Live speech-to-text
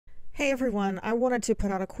Hey everyone, I wanted to put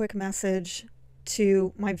out a quick message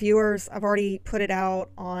to my viewers. I've already put it out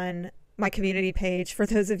on my community page. For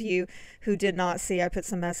those of you who did not see, I put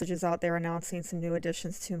some messages out there announcing some new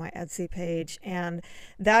additions to my Etsy page. And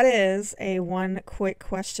that is a one quick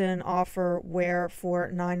question offer where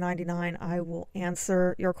for $9.99 I will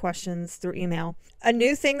answer your questions through email. A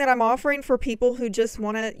new thing that I'm offering for people who just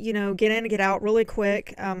want to, get in and get out really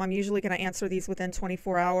quick. I'm usually going to answer these within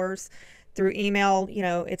 24 hours. Through email.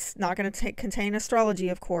 It's not going to contain astrology,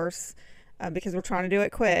 of course, because we're trying to do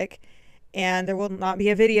it quick. And there will not be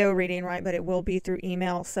a video reading, right? But it will be through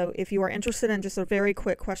email. So if you are interested in just a very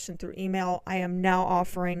quick question through email, I am now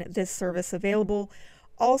offering this service available.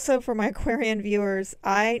 Also, for my Aquarian viewers,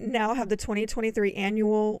 I now have the 2023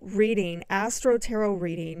 annual reading, Astro Tarot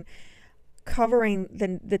reading, covering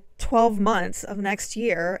the 12 months of next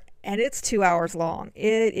year. And it's 2 hours long.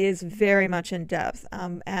 It is very much in depth.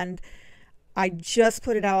 And I just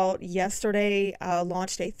put it out yesterday,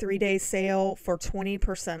 launched a 3-day sale for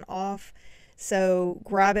 20% off. So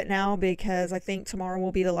grab it now because I think tomorrow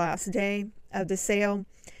will be the last day of the sale.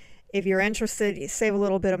 If you're interested, you save a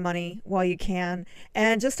little bit of money while you can.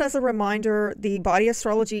 And just as a reminder, the body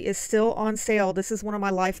astrology is still on sale. This is one of my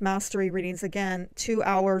life mastery readings. Again, 2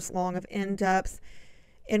 hours long of in-depth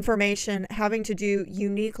information having to do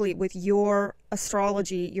uniquely with your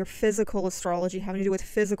astrology, your physical astrology, having to do with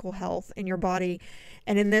physical health in your body.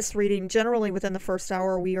 And in this reading, generally within the first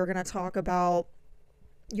hour, we are going to talk about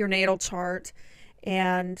your natal chart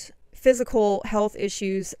and physical health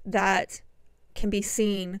issues that can be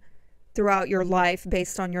seen throughout your life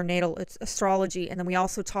based on your natal astrology. And then we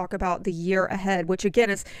also talk about the year ahead, which again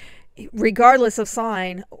is, regardless of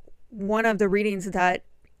sign, one of the readings that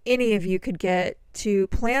any of you could get to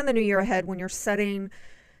plan the new year ahead when you're setting,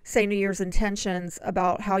 say, New Year's intentions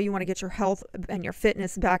about how you want to get your health and your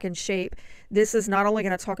fitness back in shape. This is not only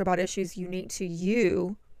going to talk about issues unique to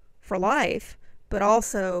you for life, but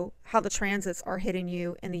also how the transits are hitting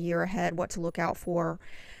you in the year ahead, what to look out for.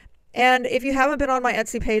 And if you haven't been on my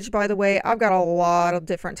Etsy page, by the way, I've got a lot of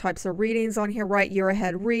different types of readings on here, right? Year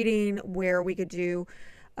ahead reading, where we could do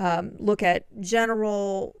look at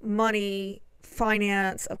general money,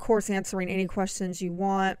 finance, of course, answering any questions you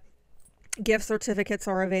want. Gift certificates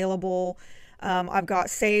are available. I've got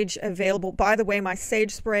sage available. By the way, my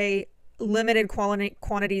sage spray, limited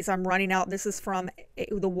quantities I'm running out. This is from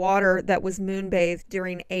the water that was moon bathed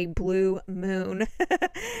during a blue moon.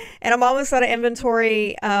 And I'm almost out of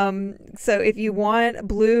inventory. So if you want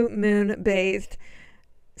blue moon bathed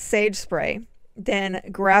sage spray, then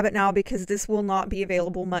grab it now because this will not be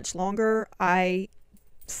available much longer.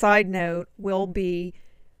 Side note, will be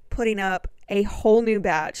putting up a whole new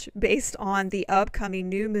batch based on the upcoming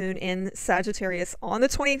new moon in Sagittarius on the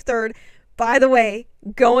 23rd. By the way,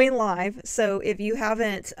 going live. So if you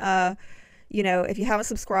haven't, if you haven't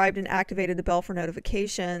subscribed and activated the bell for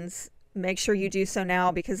notifications, make sure you do so now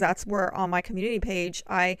because that's where on my community page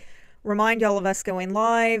I remind all of us going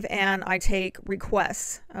live and I take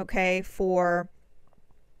requests, okay, for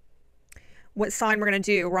what sign we're going to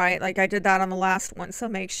do, right? Like I did that on the last one. So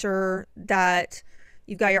make sure that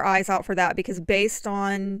you've got your eyes out for that because based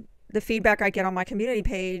on the feedback I get on my community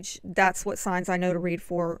page, that's what signs I know to read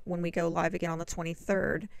for when we go live again on the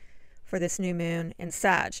 23rd for this new moon in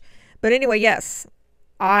Sag. But anyway, yes,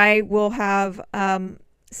 I will have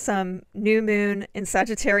some new moon in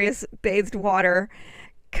Sagittarius bathed water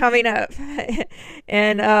coming up.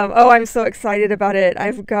 And I'm so excited about it.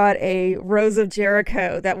 I've got a Rose of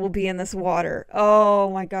Jericho that will be in this water. Oh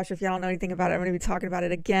my gosh, if y'all don't know anything about it, I'm going to be talking about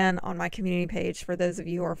it again on my community page for those of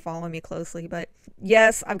you who are following me closely. But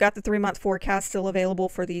yes, I've got the 3-month forecast still available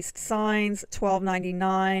for these signs,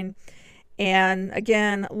 $12.99. And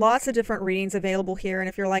again, lots of different readings available here. And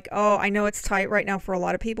if you're like, oh, I know it's tight right now for a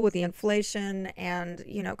lot of people with the inflation and,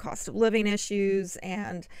 cost of living issues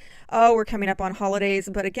and, oh, we're coming up on holidays.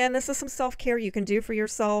 But again, this is some self-care you can do for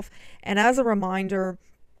yourself. And as a reminder,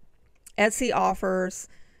 Etsy offers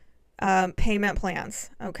payment plans.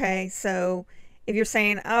 Okay. So if you're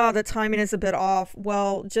saying, oh, the timing is a bit off,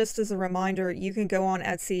 well, just as a reminder, you can go on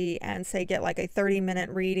Etsy and say, get like a 30-minute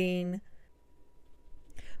reading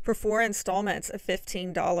for 4 installments of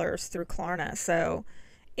 $15 through Klarna. So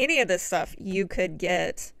any of this stuff you could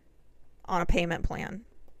get on a payment plan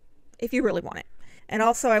if you really want it. And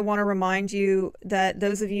also I want to remind you that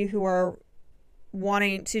those of you who are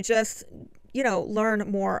wanting to just, learn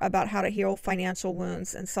more about how to heal financial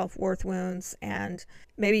wounds and self-worth wounds, and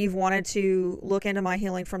maybe you've wanted to look into my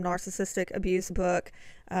Healing from Narcissistic Abuse book,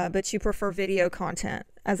 but you prefer video content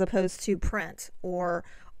as opposed to print or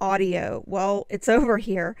audio. Well, it's over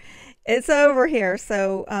here. It's over here.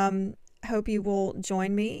 So hope you will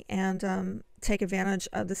join me and take advantage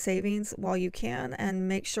of the savings while you can, and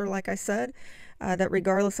make sure, like I said, that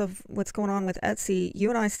regardless of what's going on with Etsy, you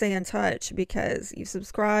and I stay in touch, because you've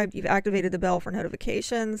subscribed, you've activated the bell for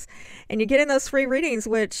notifications, and you're getting those free readings,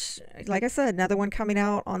 which, like I said, another one coming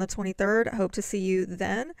out on the 23rd. I hope to see you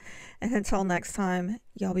then. And until next time,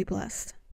 y'all be blessed.